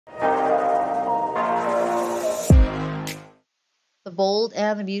The bold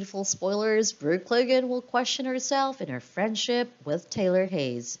and the beautiful spoilers, Brooke Logan will question herself in her friendship with Taylor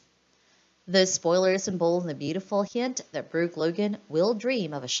Hayes. The spoilers and bold and the beautiful hint that Brooke Logan will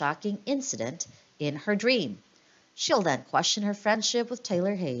dream of a shocking incident in her dream. She'll then question her friendship with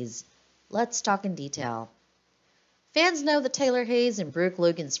Taylor Hayes. Let's talk in detail. Fans know that Taylor Hayes and Brooke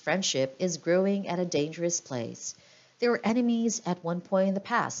Logan's friendship is growing at a dangerous place. They were enemies at one point in the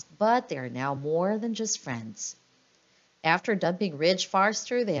past, but they are now more than just friends. After dumping Ridge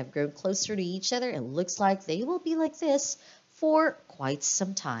Forrester, they have grown closer to each other and looks like they will be like this for quite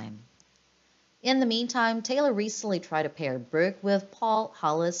some time. In the meantime, Taylor recently tried to pair Brooke with Paul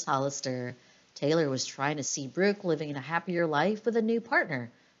Hollister. Taylor was trying to see Brooke living a happier life with a new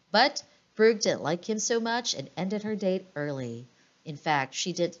partner, but Brooke didn't like him so much and ended her date early. In fact,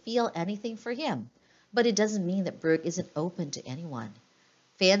 she didn't feel anything for him, but it doesn't mean that Brooke isn't open to anyone.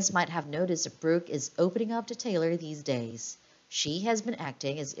 Fans might have noticed that Brooke is opening up to Taylor these days. She has been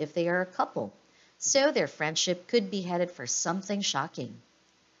acting as if they are a couple, so their friendship could be headed for something shocking.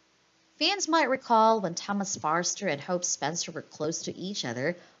 Fans might recall when Thomas Forrester and Hope Spencer were close to each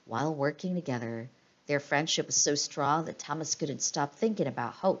other while working together. Their friendship was so strong that Thomas couldn't stop thinking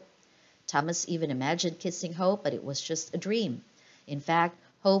about Hope. Thomas even imagined kissing Hope, but it was just a dream. In fact,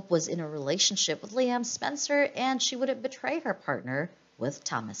 Hope was in a relationship with Liam Spencer, and she wouldn't betray her partner with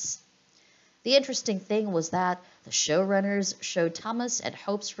Thomas. The interesting thing was that the showrunners showed Thomas and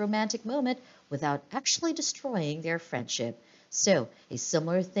Hope's romantic moment without actually destroying their friendship. So, a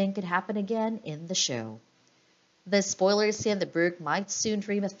similar thing could happen again in the show. The spoilers hint that Brooke might soon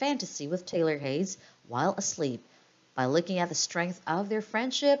dream a fantasy with Taylor Hayes while asleep. By looking at the strength of their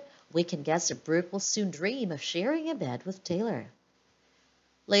friendship, we can guess that Brooke will soon dream of sharing a bed with Taylor.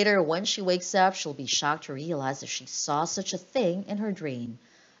 Later, when she wakes up, she'll be shocked to realize that she saw such a thing in her dream.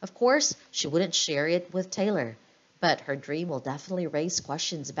 Of course, she wouldn't share it with Taylor, but her dream will definitely raise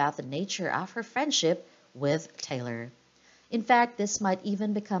questions about the nature of her friendship with Taylor. In fact, this might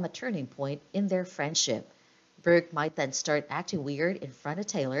even become a turning point in their friendship. Brooke might then start acting weird in front of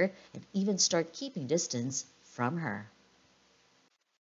Taylor and even start keeping distance from her.